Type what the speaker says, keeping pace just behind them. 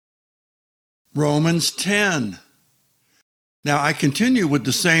Romans 10. Now I continue with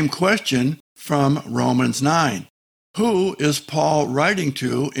the same question from Romans 9. Who is Paul writing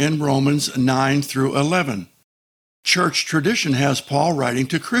to in Romans 9 through 11? Church tradition has Paul writing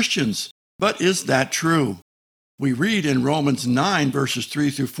to Christians, but is that true? We read in Romans 9 verses 3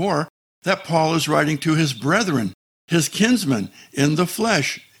 through 4 that Paul is writing to his brethren, his kinsmen in the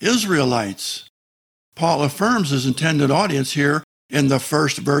flesh, Israelites. Paul affirms his intended audience here in the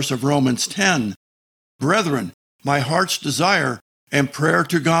first verse of Romans 10. Brethren, my heart's desire and prayer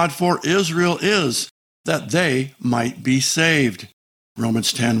to God for Israel is that they might be saved.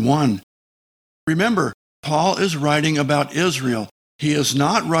 Romans 10:1. Remember, Paul is writing about Israel. He is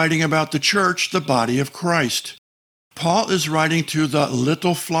not writing about the church, the body of Christ. Paul is writing to the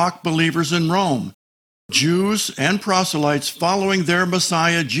little flock believers in Rome, Jews and proselytes following their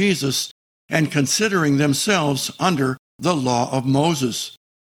Messiah Jesus and considering themselves under the law of Moses.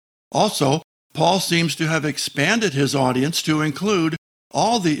 Also, Paul seems to have expanded his audience to include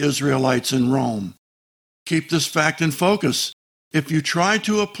all the Israelites in Rome. Keep this fact in focus. If you try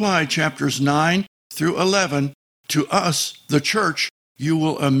to apply chapters 9 through 11 to us, the church, you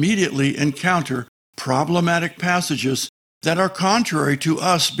will immediately encounter problematic passages that are contrary to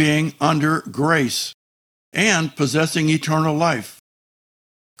us being under grace and possessing eternal life.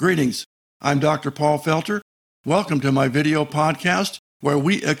 Greetings, I'm Dr. Paul Felter. Welcome to my video podcast where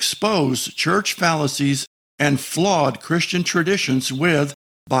we expose church fallacies and flawed Christian traditions with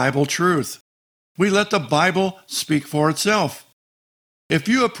Bible truth. We let the Bible speak for itself. If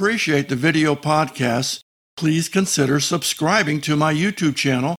you appreciate the video podcasts, please consider subscribing to my YouTube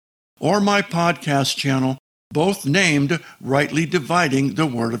channel or my podcast channel, both named Rightly Dividing the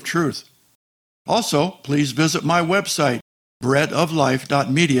Word of Truth. Also, please visit my website,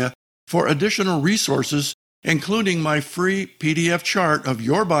 breadoflife.media, for additional resources, including my free PDF chart of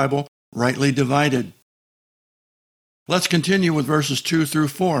your Bible, rightly divided. Let's continue with verses 2 through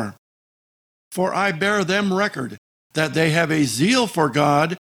 4. For I bear them record that they have a zeal for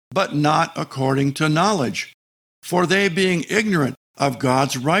God, but not according to knowledge. For they, being ignorant of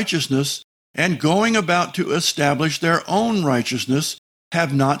God's righteousness, and going about to establish their own righteousness,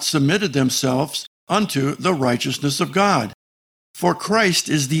 have not submitted themselves unto the righteousness of God. For Christ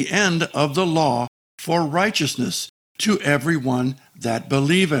is the end of the law for righteousness to every one that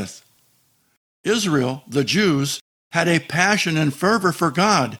believeth. Israel, the Jews, had a passion and fervor for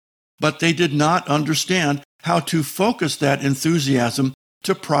God, but they did not understand how to focus that enthusiasm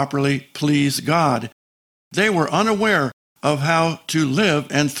to properly please God. They were unaware of how to live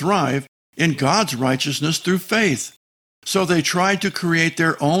and thrive in God's righteousness through faith. So they tried to create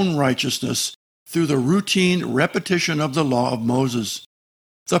their own righteousness through the routine repetition of the law of Moses.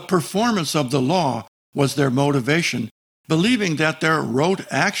 The performance of the law was their motivation, believing that their rote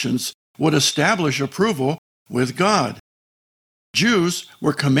actions would establish approval with God. Jews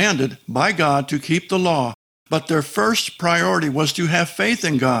were commanded by God to keep the law, but their first priority was to have faith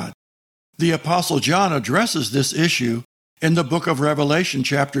in God. The Apostle John addresses this issue in the book of Revelation,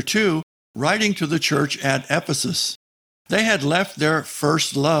 chapter 2, writing to the church at Ephesus. They had left their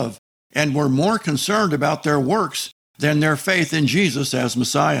first love and were more concerned about their works than their faith in Jesus as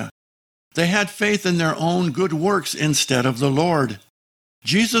Messiah. They had faith in their own good works instead of the Lord.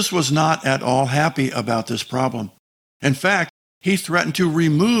 Jesus was not at all happy about this problem. In fact, he threatened to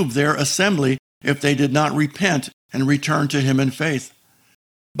remove their assembly if they did not repent and return to him in faith.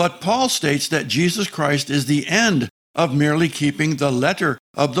 But Paul states that Jesus Christ is the end of merely keeping the letter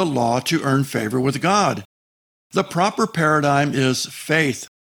of the law to earn favor with God. The proper paradigm is faith.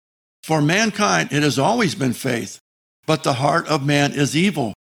 For mankind, it has always been faith, but the heart of man is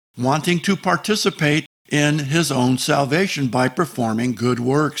evil, wanting to participate in his own salvation by performing good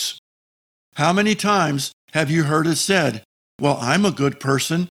works. How many times have you heard it said, "Well, I'm a good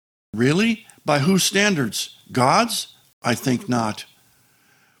person"? Really? By whose standards? God's? I think not.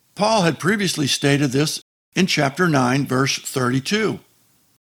 Paul had previously stated this in chapter 9, verse 32.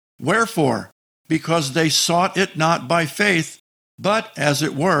 Wherefore, because they sought it not by faith, but, as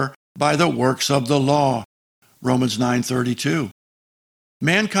it were, by the works of the law. Romans 9:32.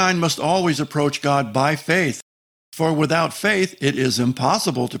 Mankind must always approach God by faith, for without faith it is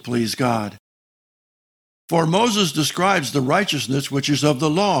impossible to please God. For Moses describes the righteousness which is of the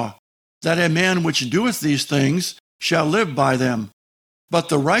law, that a man which doeth these things shall live by them. But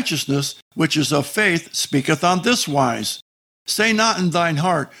the righteousness which is of faith speaketh on this wise, Say not in thine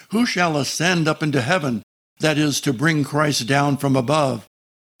heart, Who shall ascend up into heaven, that is, to bring Christ down from above?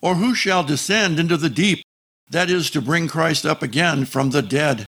 Or who shall descend into the deep, that is, to bring Christ up again from the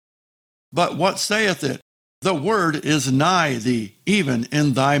dead? But what saith it? The word is nigh thee, even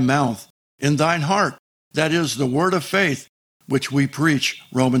in thy mouth, in thine heart, that is, the word of faith, which we preach,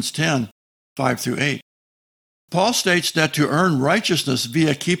 Romans 10, 5-8. Paul states that to earn righteousness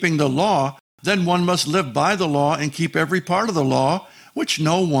via keeping the law, then one must live by the law and keep every part of the law, which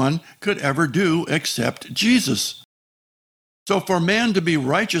no one could ever do except Jesus. So for man to be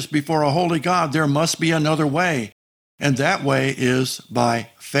righteous before a holy God, there must be another way, and that way is by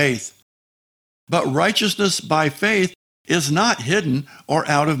faith. But righteousness by faith is not hidden or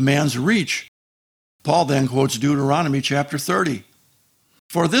out of man's reach. Paul then quotes Deuteronomy chapter 30.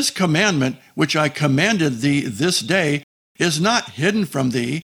 For this commandment which I commanded thee this day is not hidden from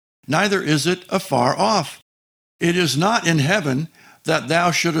thee, neither is it afar off. It is not in heaven, that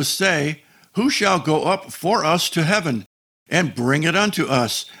thou shouldest say, Who shall go up for us to heaven, and bring it unto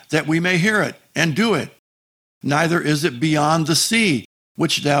us, that we may hear it, and do it? Neither is it beyond the sea,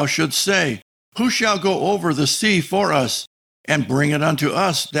 which thou shouldst say, Who shall go over the sea for us, and bring it unto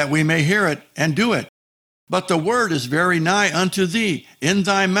us, that we may hear it, and do it? But the word is very nigh unto thee, in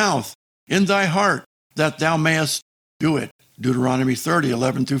thy mouth, in thy heart, that thou mayest do it. Deuteronomy 30,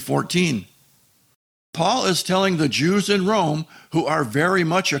 11-14. Paul is telling the Jews in Rome, who are very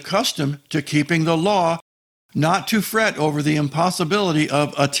much accustomed to keeping the law, not to fret over the impossibility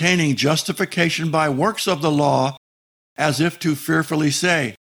of attaining justification by works of the law, as if to fearfully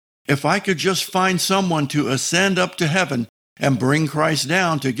say, If I could just find someone to ascend up to heaven and bring Christ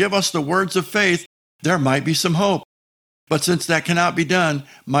down to give us the words of faith, there might be some hope. But since that cannot be done,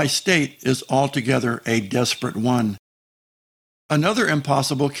 my state is altogether a desperate one. Another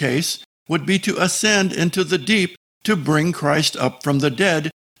impossible case would be to ascend into the deep to bring Christ up from the dead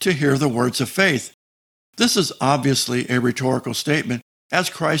to hear the words of faith. This is obviously a rhetorical statement, as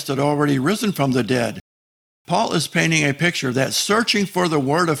Christ had already risen from the dead. Paul is painting a picture that searching for the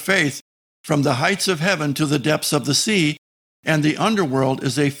word of faith from the heights of heaven to the depths of the sea and the underworld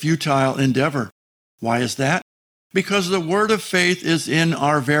is a futile endeavor. Why is that? Because the word of faith is in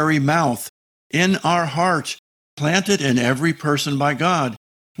our very mouth, in our heart, planted in every person by God.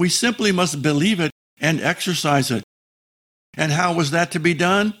 We simply must believe it and exercise it. And how was that to be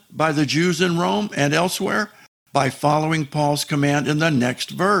done? By the Jews in Rome and elsewhere? By following Paul's command in the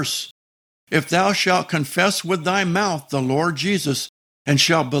next verse. If thou shalt confess with thy mouth the Lord Jesus, and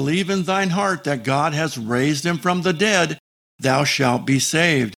shalt believe in thine heart that God has raised him from the dead, thou shalt be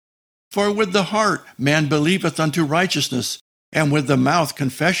saved. For with the heart man believeth unto righteousness, and with the mouth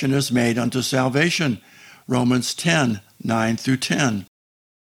confession is made unto salvation. Romans 10, 9-10.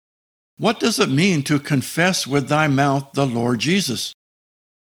 What does it mean to confess with thy mouth the Lord Jesus?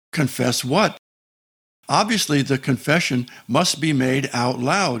 Confess what? Obviously, the confession must be made out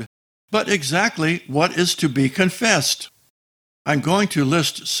loud. But exactly what is to be confessed? I'm going to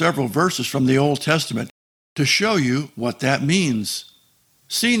list several verses from the Old Testament to show you what that means.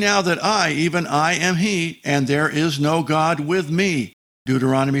 See now that I, even I, am he, and there is no God with me.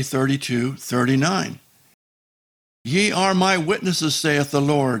 Deuteronomy 32:39. Ye are my witnesses, saith the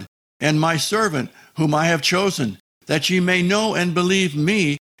Lord, and my servant, whom I have chosen, that ye may know and believe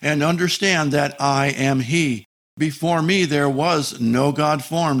me, and understand that I am he. Before me there was no God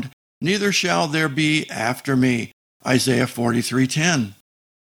formed, neither shall there be after me. Isaiah 43:10.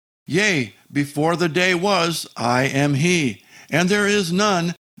 Yea, before the day was, I am he, and there is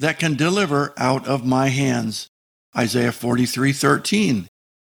none that can deliver out of my hands. Isaiah 43:13.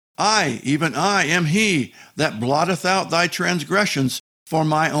 I, even I, am he that blotteth out thy transgressions for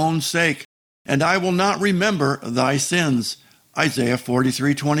my own sake, and I will not remember thy sins. Isaiah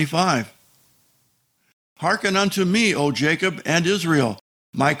 43:25. Hearken unto me, O Jacob and Israel,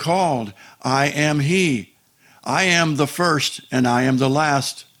 my called, I am he. I am the first, and I am the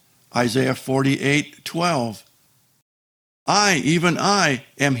last. Isaiah 48:12. I, even I,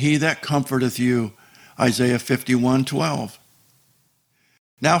 am he that comforteth you. Isaiah 51:12.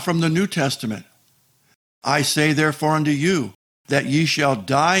 Now from the New Testament. I say therefore unto you, that ye shall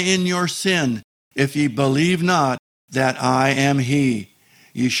die in your sin, if ye believe not that I am he.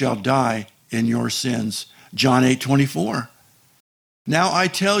 Ye shall die in your sins. John 8:24. Now I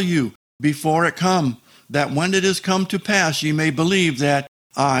tell you, before it come, that when it is come to pass, ye may believe that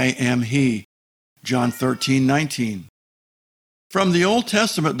I am he. John 13:19. From the Old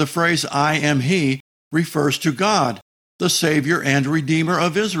Testament, the phrase I am he refers to God, the Savior and Redeemer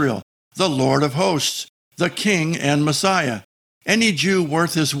of Israel, the Lord of hosts, the King and Messiah. Any Jew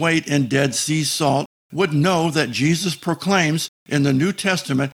worth his weight in Dead Sea salt would know that Jesus proclaims in the New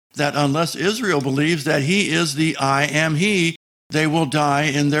Testament that unless Israel believes that he is the I am he, they will die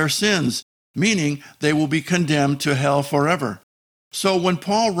in their sins, meaning they will be condemned to hell forever. So when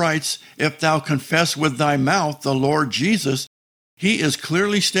Paul writes, if thou confess with thy mouth the Lord Jesus, he is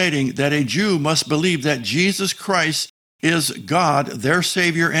clearly stating that a Jew must believe that Jesus Christ is God, their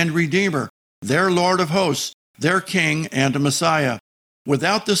Savior and Redeemer, their Lord of hosts, their King and Messiah.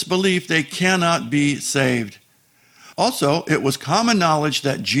 Without this belief, they cannot be saved. Also, it was common knowledge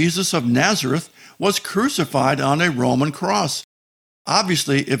that Jesus of Nazareth was crucified on a Roman cross.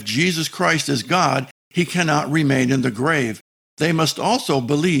 Obviously, if Jesus Christ is God, he cannot remain in the grave. They must also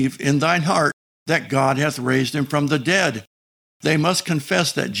believe in thine heart that God hath raised him from the dead. They must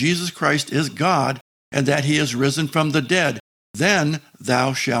confess that Jesus Christ is God and that he is risen from the dead. Then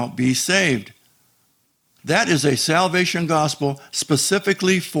thou shalt be saved. That is a salvation gospel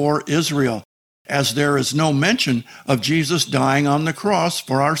specifically for Israel, as there is no mention of Jesus dying on the cross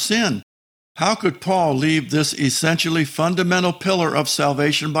for our sin. How could Paul leave this essentially fundamental pillar of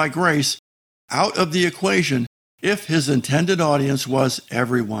salvation by grace out of the equation if his intended audience was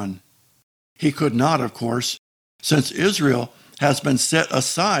everyone? He could not, of course, since Israel has been set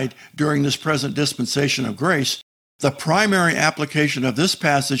aside during this present dispensation of grace. The primary application of this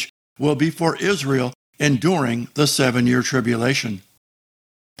passage will be for Israel enduring the 7-year tribulation.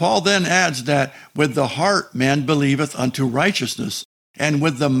 Paul then adds that with the heart man believeth unto righteousness, and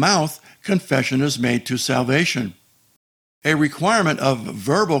with the mouth confession is made to salvation. A requirement of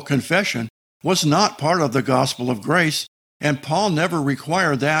verbal confession was not part of the gospel of grace, and Paul never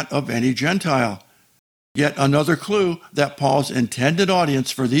required that of any Gentile. Yet another clue that Paul's intended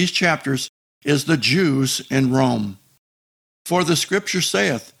audience for these chapters is the Jews in Rome. For the scripture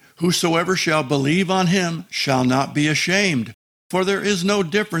saith, whosoever shall believe on him shall not be ashamed. For there is no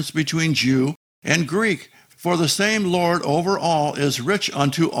difference between Jew and Greek, for the same Lord over all is rich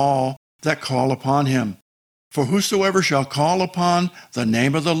unto all that call upon him. For whosoever shall call upon the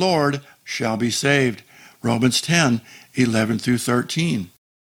name of the Lord shall be saved. Romans 10:11-13.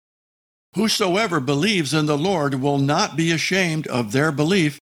 Whosoever believes in the Lord will not be ashamed of their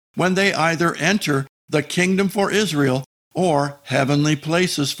belief when they either enter the kingdom for Israel or heavenly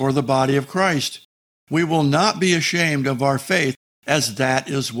places for the body of Christ. We will not be ashamed of our faith, as that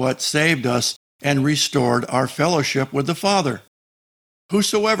is what saved us and restored our fellowship with the Father.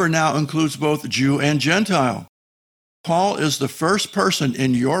 Whosoever now includes both Jew and Gentile. Paul is the first person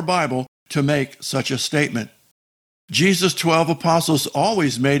in your Bible to make such a statement. Jesus' 12 apostles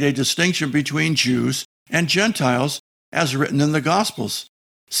always made a distinction between Jews and Gentiles, as written in the Gospels.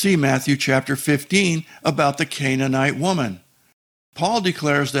 See Matthew chapter 15 about the Canaanite woman. Paul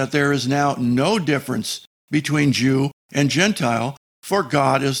declares that there is now no difference between Jew and Gentile, for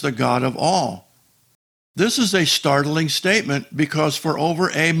God is the God of all. This is a startling statement because for over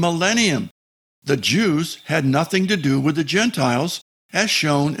a millennium, the Jews had nothing to do with the Gentiles, as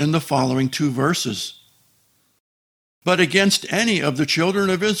shown in the following 2 verses. But against any of the children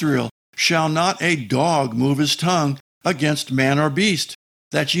of Israel shall not a dog move his tongue against man or beast,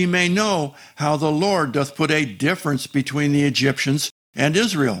 that ye may know how the Lord doth put a difference between the Egyptians and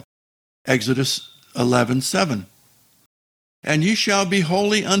Israel. Exodus 11:7. And ye shall be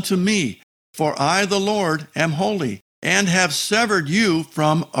holy unto me, for I the Lord am holy, and have severed you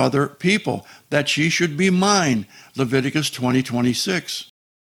from other people, that ye should be mine. Leviticus 20:26.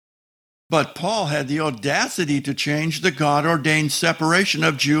 But Paul had the audacity to change the God-ordained separation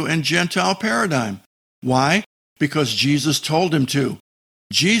of Jew and Gentile paradigm. Why? Because Jesus told him to.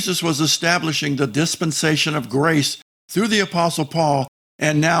 Jesus was establishing the dispensation of grace through the Apostle Paul,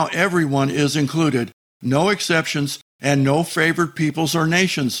 and now everyone is included, no exceptions and no favored peoples or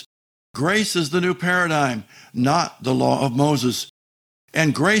nations. Grace is the new paradigm, not the law of Moses.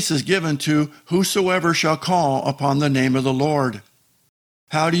 And grace is given to whosoever shall call upon the name of the Lord.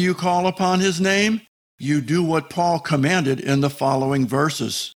 How do you call upon his name? You do what Paul commanded in the following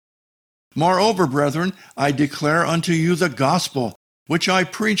verses. Moreover, brethren, I declare unto you the gospel, which I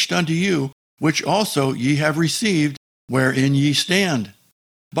preached unto you, which also ye have received, wherein ye stand,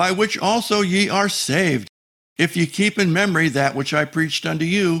 by which also ye are saved, if ye keep in memory that which I preached unto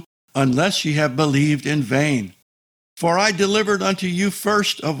you, unless ye have believed in vain. For I delivered unto you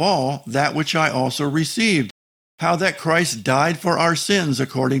first of all that which I also received, how that Christ died for our sins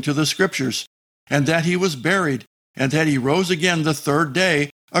according to the Scriptures, and that he was buried, and that he rose again the 3rd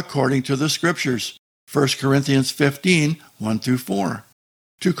day according to the Scriptures. 1 Corinthians 15:1-4.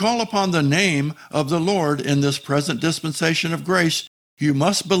 To call upon the name of the Lord in this present dispensation of grace, you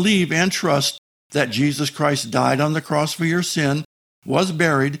must believe and trust that Jesus Christ died on the cross for your sin, was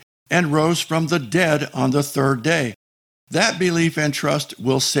buried, and rose from the dead on the 3rd day. That belief and trust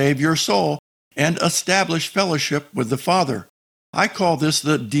will save your soul and establish fellowship with the Father. I call this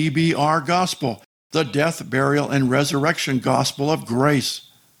the DBR gospel, the death, burial, and resurrection gospel of grace.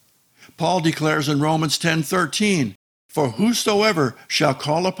 Paul declares in Romans 10:13, For whosoever shall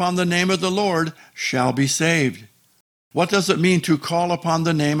call upon the name of the Lord shall be saved. What does it mean to call upon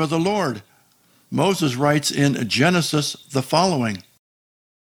the name of the Lord? Moses writes in Genesis the following: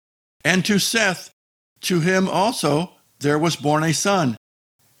 And to Seth, to him also there was born a son,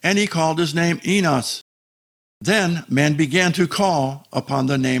 and he called his name Enos. Then man began to call upon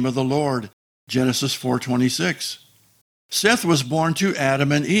the name of the Lord. Genesis 4:26. Seth was born to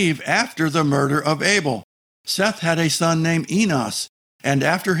Adam and Eve after the murder of Abel. Seth had a son named Enos, and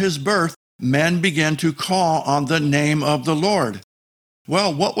after his birth, men began to call on the name of the Lord.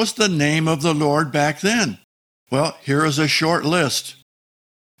 Well, what was the name of the Lord back then? Well, here is a short list.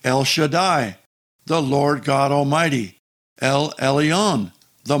 El Shaddai, the Lord God Almighty. El Elyon,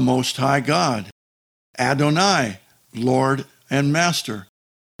 the Most High God. Adonai, Lord and Master.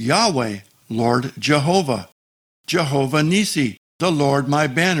 Yahweh, Lord Jehovah. Jehovah Nissi, the Lord my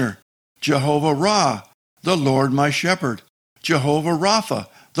banner. Jehovah Ra, the Lord my shepherd. Jehovah Rapha,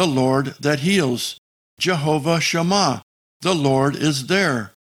 the Lord that heals. Jehovah Shammah, the Lord is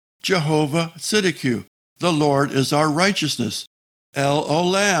there. Jehovah Tsidkenu, the Lord is our righteousness. El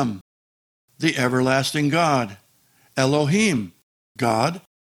Olam, the everlasting God. Elohim, God.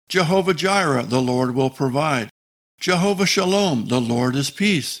 Jehovah Jireh, the Lord will provide. Jehovah Shalom, the Lord is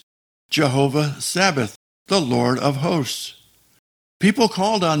peace. Jehovah Sabbath, the Lord of hosts. People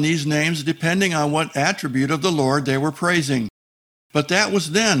called on these names depending on what attribute of the Lord they were praising. But that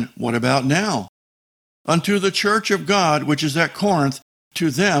was then. What about now? Unto the church of God which is at Corinth, to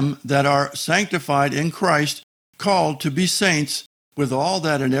them that are sanctified in Christ, called to be saints, with all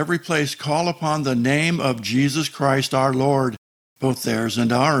that in every place call upon the name of Jesus Christ our Lord, both theirs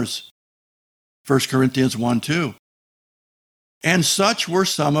and ours. 1 Corinthians 1:2. And such were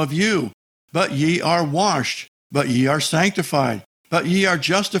some of you, but ye are washed, but ye are sanctified, but ye are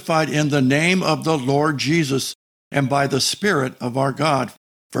justified in the name of the Lord Jesus, and by the Spirit of our God.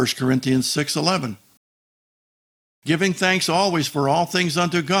 1 Corinthians 6:11. Giving thanks always for all things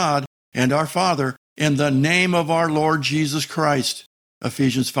unto God and our Father, in the name of our Lord Jesus Christ.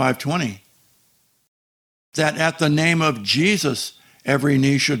 Ephesians 5:20. That at the name of Jesus every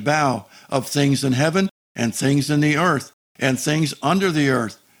knee should bow, of things in heaven and things in the earth and things under the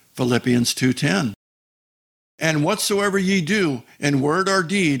earth. Philippians 2:10. And whatsoever ye do in word or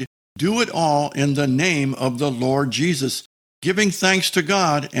deed, do it all in the name of the Lord Jesus, giving thanks to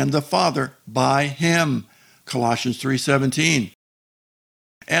God and the Father by him. Colossians 3:17.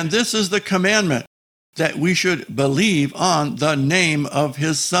 And this is the commandment, that we should believe on the name of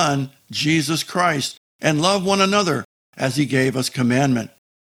his Son, Jesus Christ, and love one another as he gave us commandment.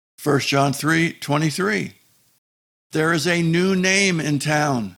 1 John 3:23. There is a new name in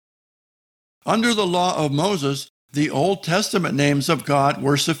town. Under the law of Moses, the Old Testament names of God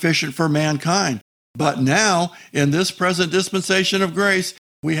were sufficient for mankind. But now, in this present dispensation of grace,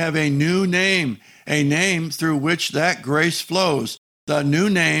 we have a new name, a name through which that grace flows. The new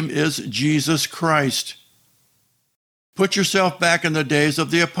name is Jesus Christ. Put yourself back in the days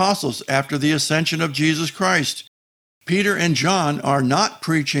of the apostles after the ascension of Jesus Christ. Peter and John are not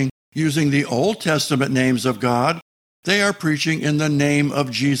preaching using the Old Testament names of God. They are preaching in the name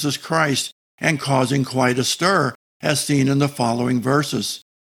of Jesus Christ and causing quite a stir, as seen in the following verses.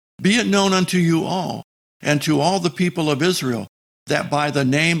 Be it known unto you all, and to all the people of Israel, that by the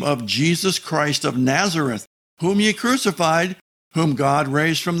name of Jesus Christ of Nazareth, whom ye crucified, whom God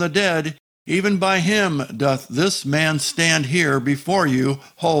raised from the dead, even by him doth this man stand here before you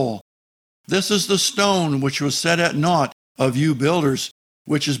whole. This is the stone which was set at naught of you builders,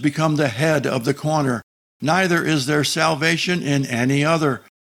 which is become the head of the corner. Neither is there salvation in any other,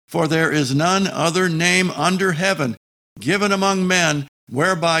 for there is none other name under heaven given among men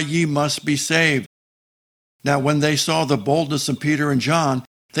whereby ye must be saved. Now when they saw the boldness of Peter and John,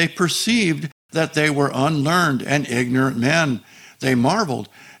 they perceived that they were unlearned and ignorant men. They marveled,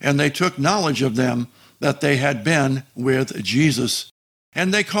 and they took knowledge of them that they had been with Jesus.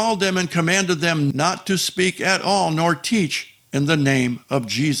 And they called them and commanded them not to speak at all, nor teach in the name of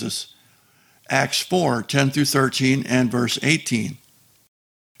Jesus. Acts 4:10-13 and verse 18.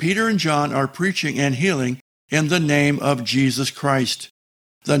 Peter and John are preaching and healing in the name of Jesus Christ.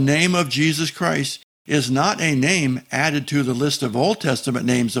 The name of Jesus Christ is not a name added to the list of Old Testament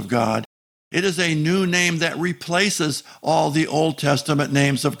names of God. It is a new name that replaces all the Old Testament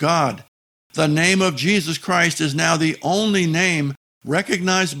names of God. The name of Jesus Christ is now the only name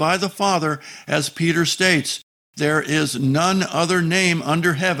recognized by the Father, as Peter states, there is none other name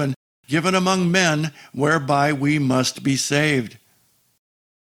under heaven given among men whereby we must be saved.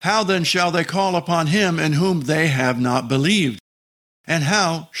 How then shall they call upon him in whom they have not believed? And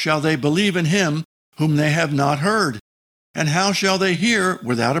how shall they believe in him whom they have not heard? And how shall they hear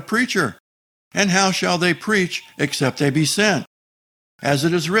without a preacher? And how shall they preach except they be sent? As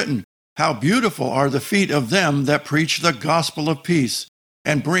it is written, how beautiful are the feet of them that preach the gospel of peace,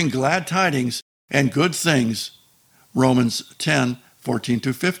 and bring glad tidings and good things. Romans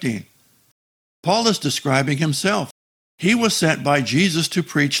 10:14-15. Paul is describing himself. He was sent by Jesus to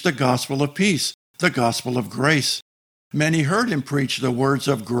preach the gospel of peace, the gospel of grace. Many heard him preach the words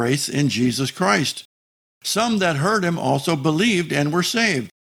of grace in Jesus Christ. Some that heard him also believed and were saved.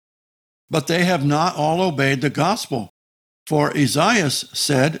 But they have not all obeyed the gospel. For Esaias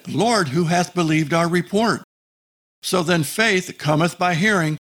said, Lord, who hath believed our report? So then faith cometh by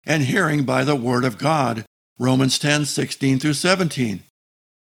hearing, and hearing by the word of God. Romans 10:16-17.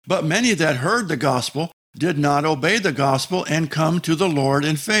 But many that heard the gospel did not obey the gospel and come to the Lord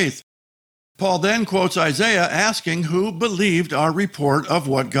in faith. Paul then quotes Isaiah asking who believed our report of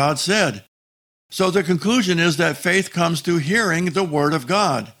what God said. So the conclusion is that faith comes through hearing the word of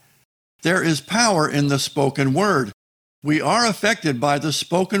God. There is power in the spoken word. We are affected by the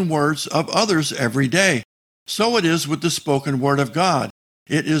spoken words of others every day. So it is with the spoken word of God.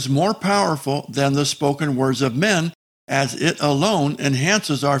 It is more powerful than the spoken words of men, as it alone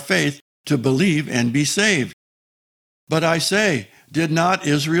enhances our faith to believe and be saved. But I say, did not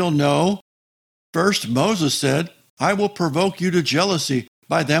Israel know? First Moses said, I will provoke you to jealousy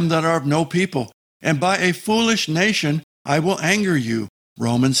by them that are of no people, and by a foolish nation I will anger you.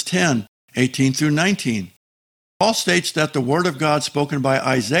 Romans 10:18-19. Paul states that the word of God spoken by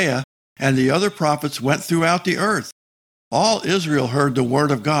Isaiah and the other prophets went throughout the earth. All Israel heard the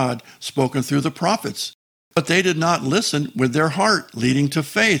word of God spoken through the prophets, but they did not listen with their heart, leading to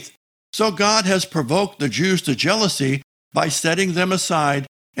faith. So God has provoked the Jews to jealousy by setting them aside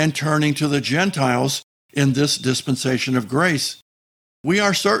and turning to the Gentiles in this dispensation of grace. We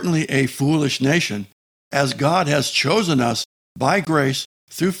are certainly a foolish nation, as God has chosen us by grace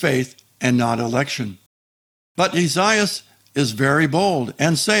through faith and not election. But Esaias is very bold,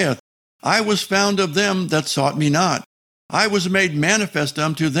 and saith, I was found of them that sought me not. I was made manifest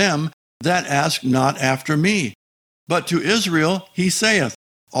unto them that asked not after me. But to Israel he saith,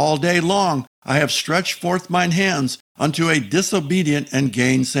 all day long I have stretched forth mine hands unto a disobedient and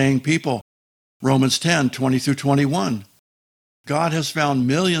gainsaying people. Romans 10:20-21. God has found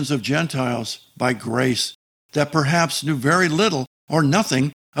millions of Gentiles by grace that perhaps knew very little or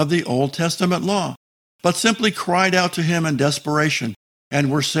nothing of the Old Testament law, but simply cried out to him in desperation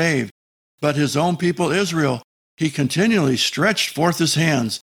and were saved. But his own people Israel, he continually stretched forth his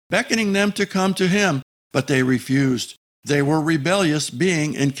hands, beckoning them to come to him, but they refused. They were rebellious,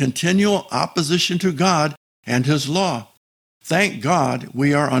 being in continual opposition to God and his law. Thank God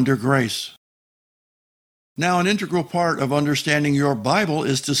we are under grace. Now, an integral part of understanding your Bible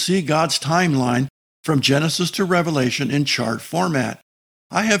is to see God's timeline from Genesis to Revelation in chart format.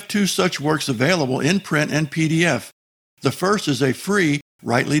 I have 2 such works available in print and PDF. The first is a free,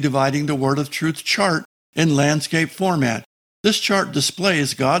 Rightly Dividing the Word of Truth chart in landscape format. This chart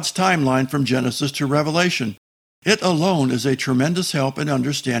displays God's timeline from Genesis to Revelation. It alone is a tremendous help in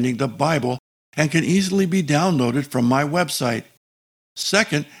understanding the Bible and can easily be downloaded from my website.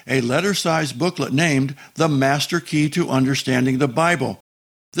 Second, a letter-sized booklet named The Master Key to Understanding the Bible.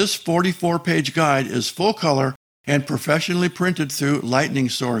 This 44-page guide is full color and professionally printed through Lightning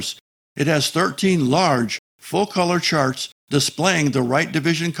Source. It has 13 large, full-color charts displaying the right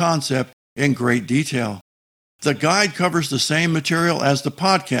division concept in great detail. The guide covers the same material as the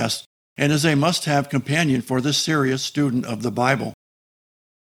podcast and is a must-have companion for the serious student of the Bible.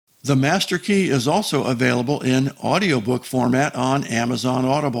 The Master Key is also available in audiobook format on Amazon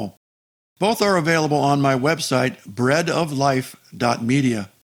Audible. Both are available on my website, breadoflife.media.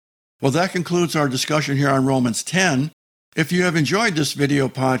 Well, that concludes our discussion here on Romans 10. If you have enjoyed this video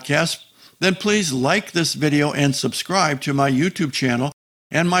podcast, then please like this video and subscribe to my YouTube channel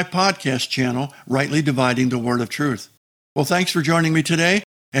and my podcast channel, Rightly Dividing the Word of Truth. Well, thanks for joining me today,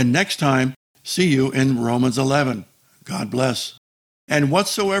 and next time, see you in Romans 11. God bless. And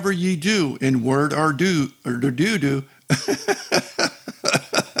whatsoever ye do in word or do, I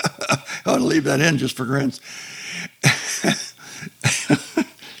want to leave that in just for grins.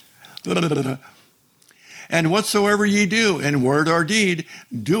 And whatsoever ye do in word or deed,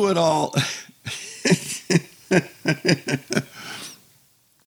 do it all.